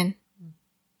creatures, man.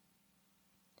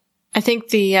 I think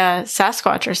the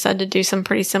Sasquatch are said to do some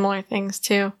pretty similar things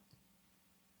too.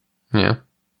 Yeah.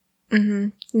 Mm-hmm.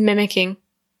 Mimicking.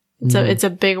 It's a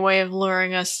big way of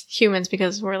luring us humans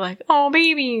because we're like, oh,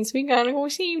 babies, we gotta go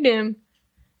save them.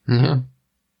 Yeah.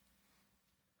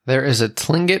 There is a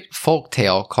Tlingit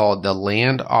folktale called The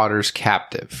Land Otter's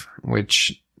Captive,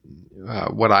 which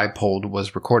what I pulled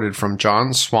was recorded from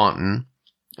John Swanton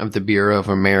of the Bureau of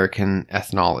American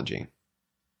Ethnology.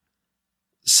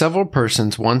 Several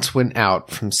persons once went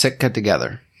out from Sitka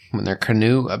together when their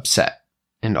canoe upset,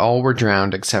 and all were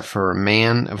drowned except for a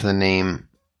man of the name,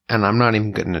 and I'm not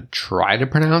even going to try to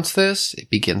pronounce this, it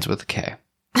begins with a K.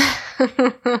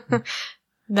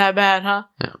 That bad, huh?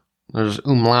 Yeah. There's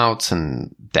umlauts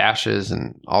and dashes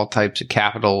and all types of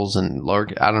capitals and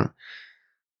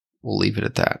we'll leave it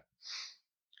at that.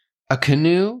 A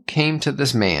canoe came to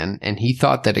this man, and he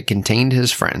thought that it contained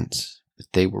his friends, but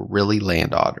they were really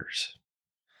land otters.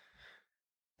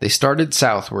 They started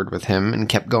southward with him and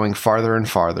kept going farther and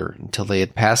farther until they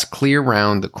had passed clear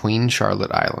round the Queen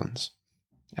Charlotte Islands.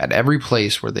 At every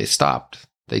place where they stopped,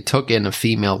 they took in a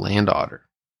female land otter.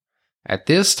 At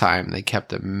this time, they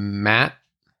kept a mat.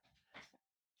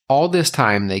 All this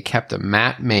time, they kept a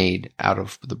mat made out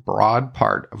of the broad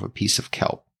part of a piece of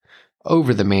kelp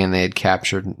over the man they had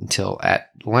captured until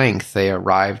at length they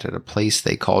arrived at a place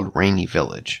they called Rainy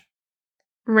Village.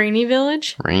 Rainy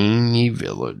Village? Rainy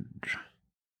Village.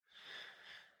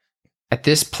 At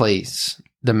this place,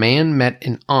 the man met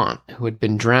an aunt who had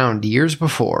been drowned years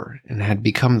before and had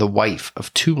become the wife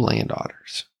of 2 land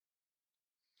otters.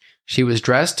 She was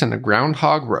dressed in a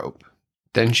groundhog robe.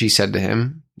 Then she said to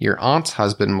him, "Your aunt's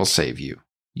husband will save you.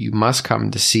 You must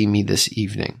come to see me this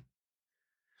evening."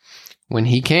 When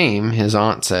he came, his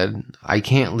aunt said, "I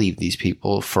can't leave these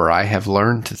people, for I have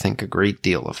learned to think a great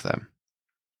deal of them."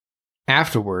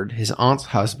 Afterward, his aunt's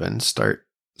husband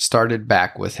started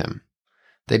back with him.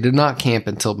 They did not camp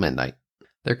until midnight.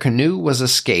 Their canoe was a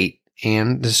skate,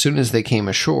 and as soon as they came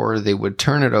ashore, they would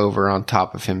turn it over on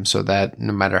top of him so that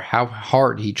no matter how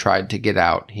hard he tried to get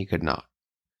out, he could not.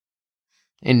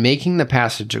 In making the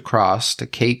passage across to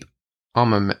Cape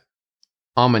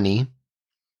Omini,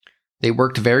 they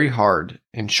worked very hard,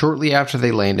 and shortly after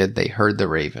they landed, they heard the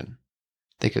raven.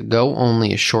 They could go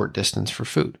only a short distance for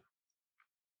food.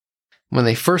 When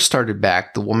they first started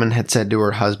back, the woman had said to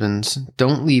her husbands,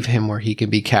 "Don't leave him where he can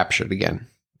be captured again.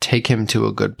 Take him to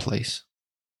a good place."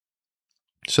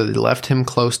 So they left him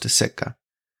close to Sitka.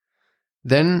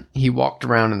 Then he walked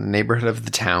around in the neighborhood of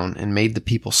the town and made the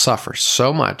people suffer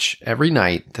so much every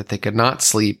night that they could not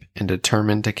sleep and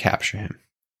determined to capture him.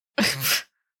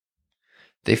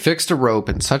 They fixed a rope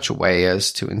in such a way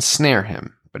as to ensnare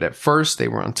him, but at first they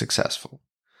were unsuccessful.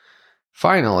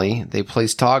 Finally, they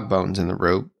placed dog bones in the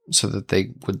rope so that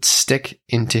they would stick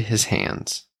into his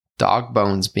hands, dog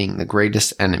bones being the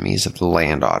greatest enemies of the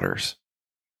land otters.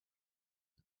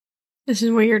 This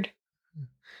is weird.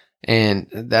 And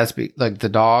that's like the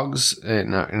dogs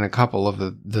in a couple of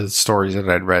the stories that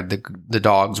I'd read, the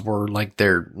dogs were like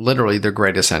literally their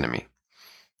greatest enemy,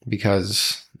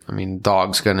 because I mean,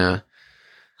 dog's gonna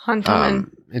hunt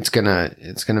them. It's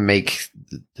gonna make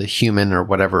the human or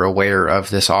whatever aware of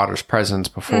this otter's presence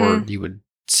before you would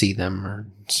see them or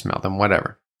smell them,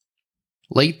 whatever.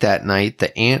 Late that night,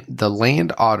 the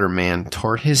land otter man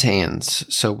tore his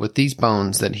hands so with these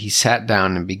bones that he sat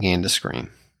down and began to scream.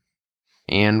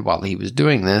 And while he was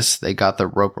doing this, they got the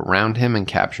rope around him and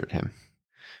captured him.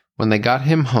 When they got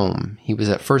him home, he was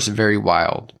at first very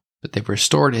wild, but they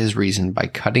restored his reason by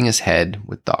cutting his head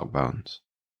with dog bones.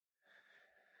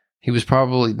 He was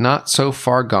probably not so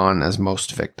far gone as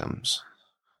most victims.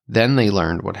 Then they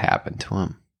learned what happened to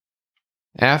him.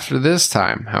 After this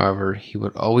time, however, he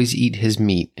would always eat his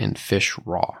meat and fish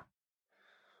raw.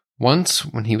 Once,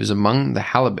 when he was among the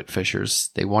halibut fishers,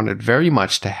 they wanted very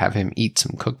much to have him eat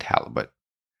some cooked halibut.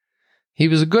 He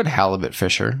was a good halibut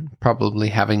fisher, probably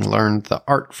having learned the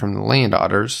art from the land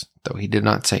otters, though he did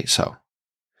not say so.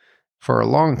 For a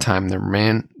long time,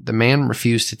 the man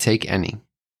refused to take any,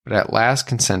 but at last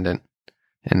consented,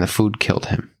 and the food killed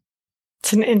him.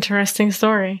 It's an interesting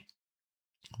story.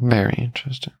 Very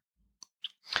interesting.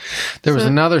 There was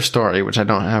another story, which I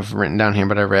don't have written down here,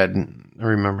 but I read and I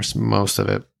remember most of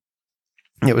it.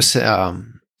 It was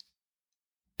an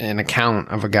account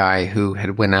of a guy who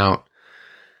had went out.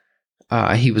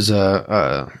 He was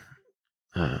not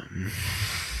a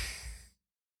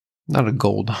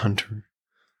gold hunter.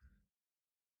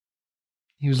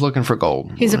 He was looking for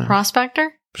gold. He's a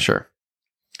prospector? Sure.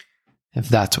 If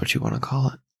that's what you want to call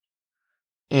it.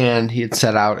 And he had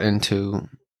set out into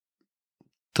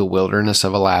the wilderness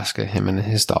of Alaska, him and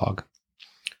his dog.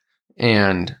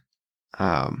 And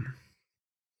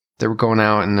they were going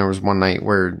out, and there was one night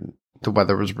where the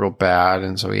weather was real bad,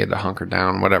 and so he had to hunker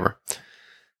down, whatever.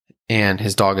 And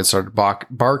his dog had started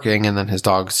barking, and then his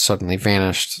dog suddenly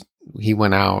vanished. He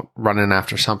went out running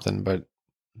after something, but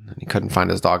he couldn't find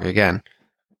his dog again.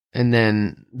 And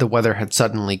then the weather had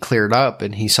suddenly cleared up,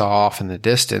 and he saw off in the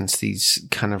distance these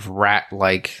kind of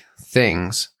rat-like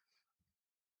things,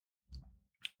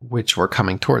 which were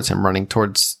coming towards him, running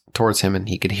towards him, and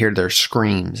he could hear their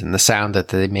screams and the sound that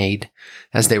they made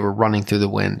as they were running through the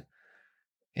wind.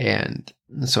 And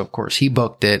so, of course, he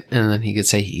booked it, and then he could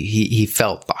say he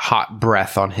felt the hot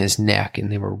breath on his neck, and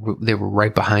they were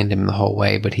right behind him the whole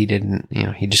way, but he didn't,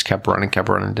 he just kept running,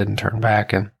 didn't turn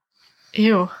back, and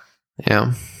ew,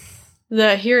 yeah.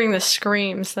 hearing the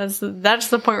screams, that's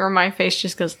the point where my face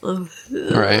just goes, ugh.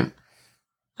 Right.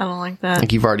 I don't like that.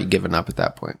 Like you've already given up at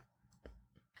that point.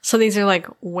 So these are like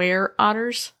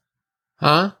WereOtters?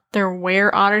 Huh? They're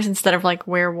WereOtters instead of like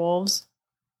werewolves.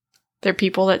 They're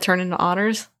people that turn into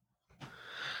otters.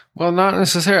 Well, not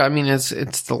necessarily. I mean, it's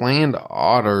the land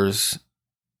otters,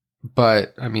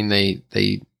 but I mean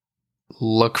they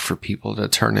look for people to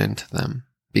turn into them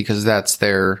because that's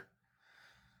their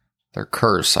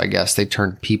curse. I guess they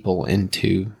turn people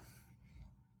into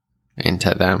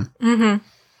them. Mm-hmm.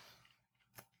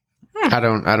 I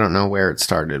don't know where it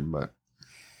started, but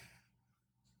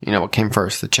you know what came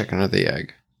first, the chicken or the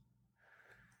egg?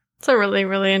 It's a really,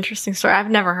 really interesting story.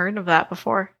 I've never heard of that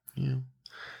before. Yeah.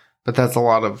 But that's a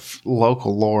lot of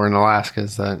local lore in Alaska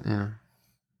is that,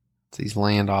 it's these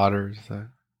land otters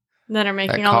that are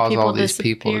making that all cause the people all these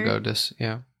people to go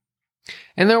yeah.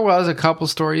 And there was a couple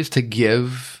stories to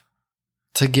give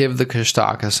the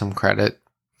Kushtaka some credit.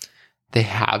 They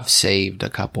have saved a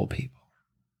couple people.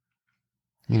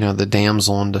 You know, the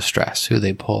damsel in distress who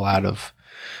they pull out of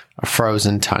a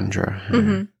frozen tundra.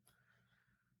 Mm-hmm.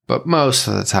 But most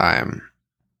of the time,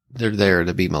 they're there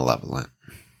to be malevolent.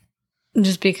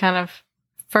 Just be kind of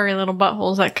furry little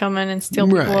buttholes that come in and steal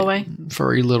people away.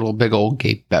 Furry little big old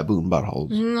gape baboon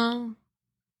buttholes.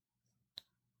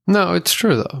 No, it's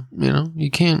true though. You know, you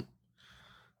can't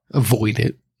avoid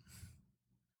it.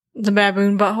 The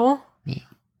baboon butthole?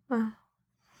 Yeah.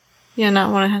 Yeah,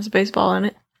 not when it has a baseball in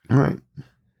it. Right.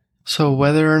 So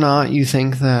whether or not you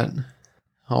think that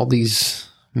all these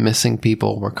missing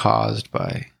people were caused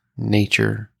by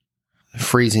nature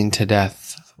freezing to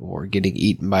death or getting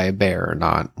eaten by a bear or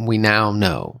not, we now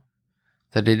know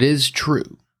that it is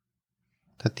true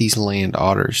that these land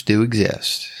otters do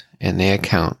exist and they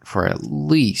account for at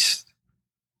least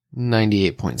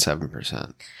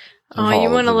 98.7%. Oh, you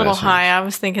went a little high. I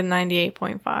was thinking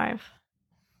 98.5.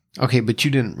 Okay, but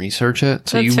you didn't research it,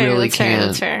 so you really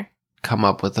can't come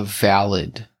up with a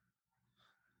valid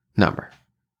number.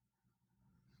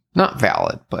 Not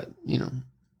valid, but,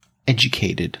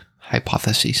 educated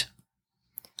hypotheses.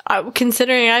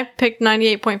 Considering I picked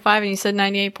 98.5 and you said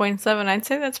 98.7, I'd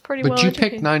say that's pretty well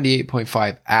educated. But you picked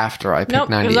 98.5 after I picked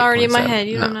 98.7. It was already in my head.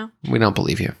 You don't know. We don't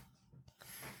believe you.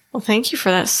 Well, thank you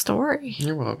for that story.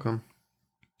 You're welcome.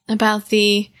 About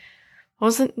the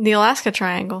Alaska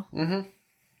Triangle. Mm-hmm.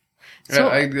 So,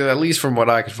 at least from what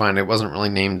I could find, it wasn't really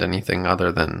named anything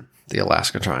other than the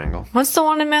Alaska Triangle. What's the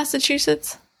one in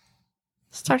Massachusetts?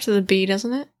 Starts with a B,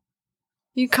 doesn't it?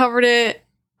 You covered it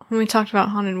when we talked about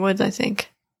Haunted Woods, I think.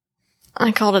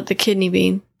 I called it the kidney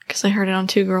bean because I heard it on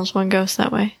Two Girls, One Ghost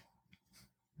that way.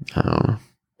 I don't know.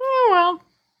 Oh, well.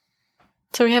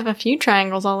 So we have a few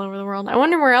triangles all over the world. I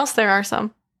wonder where else there are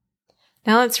some.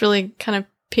 Now that's really kind of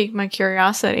piqued my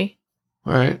curiosity.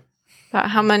 All right. About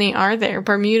how many are there?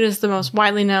 Bermuda's the most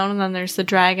widely known, and then there's the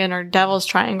Dragon or Devil's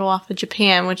Triangle off of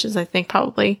Japan, which is, I think,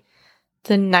 probably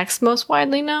the next most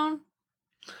widely known.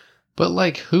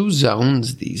 But, who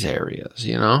zones these areas,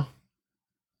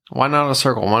 Why not a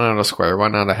circle? Why not a square? Why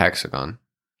not a hexagon?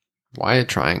 Why a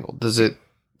triangle? Does it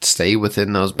stay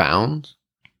within those bounds?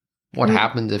 What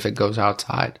happens if it goes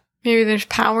outside? Maybe there's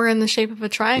power in the shape of a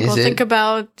triangle. Think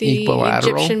about the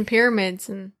Egyptian pyramids,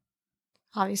 and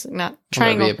obviously not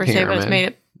triangles per se, but it's made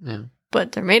up. Yeah.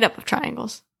 But they're made up of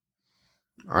triangles.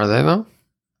 Are they though?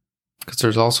 Because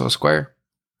there's also a square.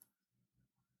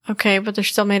 Okay, but they're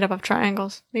still made up of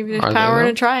triangles. Maybe there's power in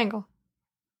a triangle.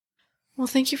 Well,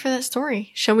 thank you for that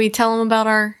story. Shall we tell them about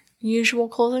our usual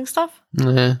closing stuff?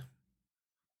 Nah.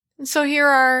 So here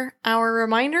are our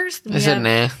reminders. I said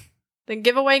nah. The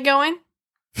giveaway going.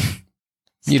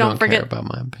 So you don't care about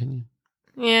my opinion.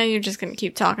 Yeah, you're just going to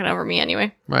keep talking over me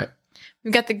anyway. Right.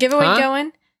 We've got the giveaway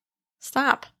going.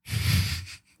 Stop.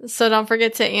 So don't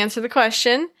forget to answer the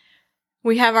question.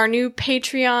 We have our new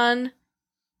Patreon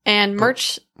and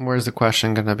merch. Where's the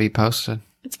question going to be posted?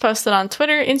 It's posted on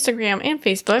Twitter, Instagram, and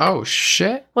Facebook. Oh,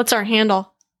 shit. What's our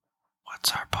handle?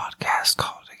 What's our podcast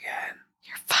called again?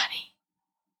 You're funny.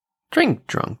 Drink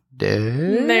Drunk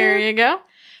Dude. There you go.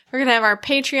 We're going to have our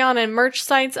Patreon and merch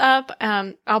sites up.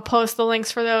 I'll post the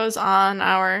links for those on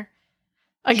our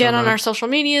social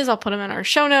medias. I'll put them in our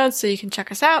show notes so you can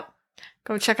check us out.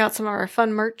 Go check out some of our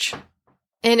fun merch.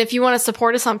 And if you want to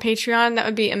support us on Patreon, that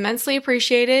would be immensely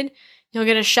appreciated. You'll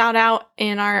get a shout out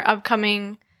in our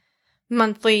upcoming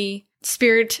monthly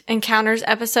Spirit Encounters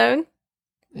episode.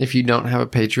 If you don't have a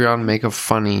Patreon, make a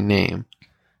funny name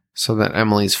so that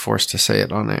Emily's forced to say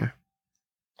it on air.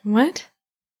 What?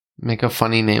 Make a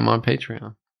funny name on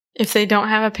Patreon. If they don't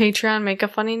have a Patreon, make a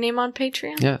funny name on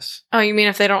Patreon? Yes. Oh, you mean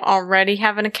if they don't already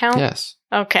have an account? Yes.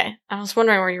 Okay. I was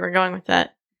wondering where you were going with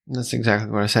that. That's exactly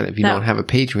what I said. If you No. don't have a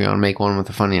Patreon, make one with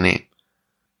a funny name.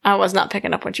 I was not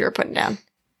picking up what you were putting down.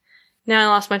 Now I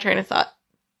lost my train of thought.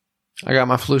 I got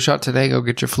my flu shot today. Go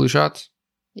get your flu shots.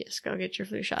 Yes, go get your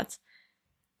flu shots.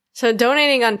 So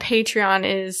donating on Patreon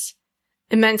is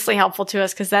immensely helpful to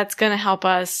us because that's going to help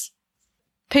us.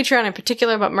 Patreon in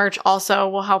particular, but merch also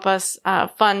will help us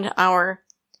fund our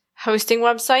hosting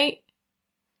website,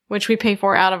 which we pay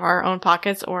for out of our own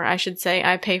pockets, or I should say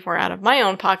I pay for out of my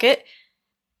own pocket.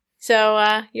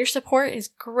 So your support is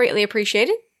greatly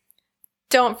appreciated.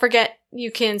 Don't forget,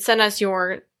 you can send us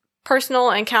your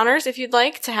personal encounters if you'd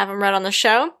like to have them read on the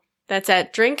show. That's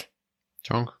at Drunk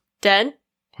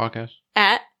podcast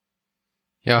at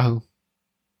Yahoo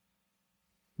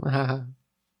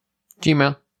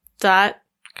Gmail.com.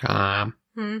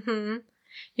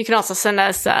 You can also send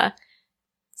us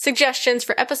suggestions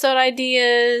for episode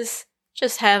ideas.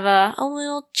 Just have a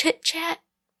little chit chat.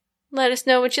 Let us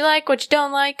know what you like, what you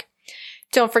don't like.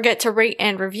 Don't forget to rate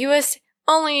and review us.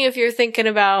 Only if you're thinking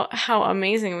about how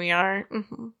amazing we are.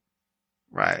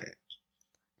 Right.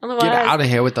 Otherwise, Get out of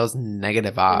here with those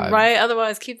negative vibes. Right?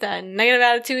 Otherwise, keep that negative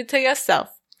attitude to yourself.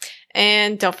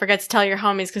 And don't forget to tell your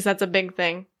homies, because that's a big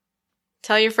thing.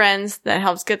 Tell your friends. That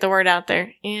helps get the word out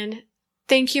there. And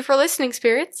thank you for listening,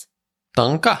 spirits.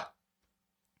 Danke.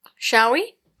 Shall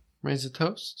we? Raise a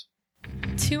toast.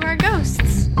 To our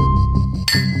ghosts.